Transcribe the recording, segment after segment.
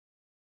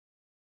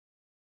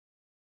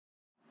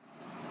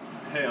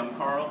Hey, I'm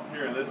Carl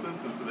here at Essence,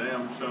 and today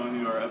I'm showing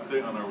you our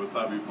update on our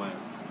wasabi plants.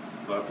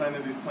 So I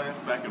planted these plants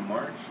back in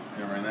March,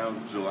 and right now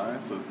it's July,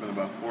 so it's been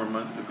about 4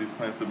 months that these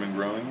plants have been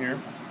growing here.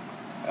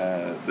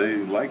 They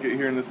like it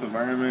here in this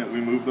environment. We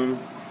moved them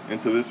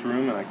into this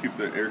room, and I keep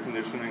their air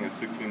conditioning at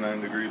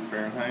 69 degrees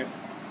Fahrenheit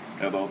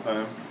at all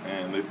times,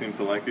 and they seem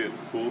to like it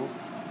cool.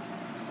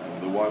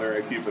 The water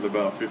I keep at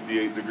about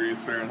 58 degrees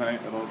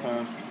Fahrenheit at all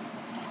times,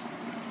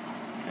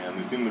 and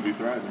they seem to be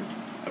thriving.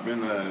 I've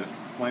been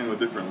playing with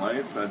different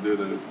lights. I did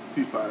a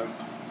T5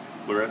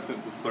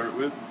 fluorescent to start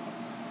with.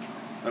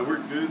 That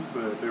worked good,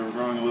 but they were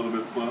growing a little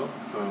bit slow,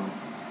 so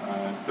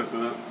I stepped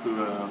it up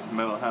to a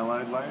metal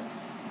halide light.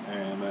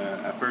 And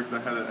at first I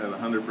had it at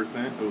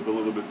 100%. It was a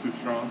little bit too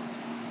strong,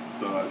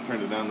 so I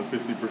turned it down to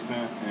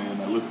 50%,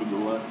 and I lifted the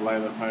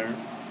light up higher.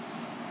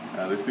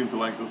 They seem to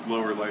like this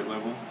lower light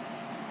level.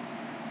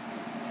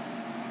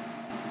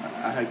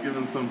 I had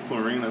given some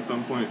chlorine at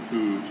some point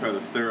to try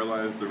to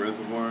sterilize the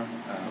reservoir.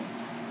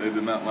 They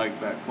did not like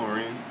that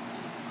chlorine,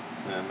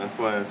 and that's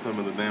why some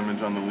of the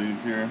damage on the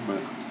leaves here,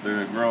 but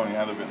they're growing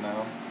out of it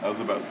now. That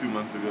was about 2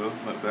 months ago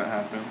that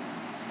happened.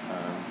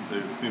 They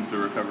seem to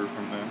recover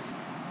from that.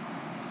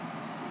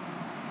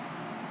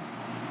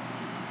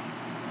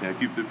 Yeah,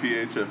 keep the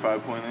pH at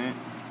 5.8,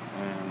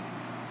 and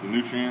the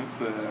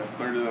nutrients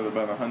started at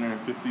about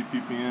 150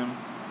 ppm.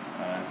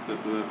 I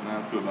stepped it up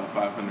now to about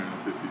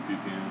 550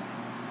 ppm.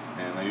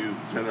 And I use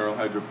General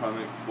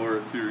Hydroponics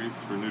Flora series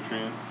for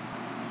nutrients.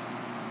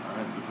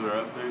 Alright, this is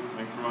our update.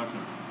 Thanks for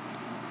watching.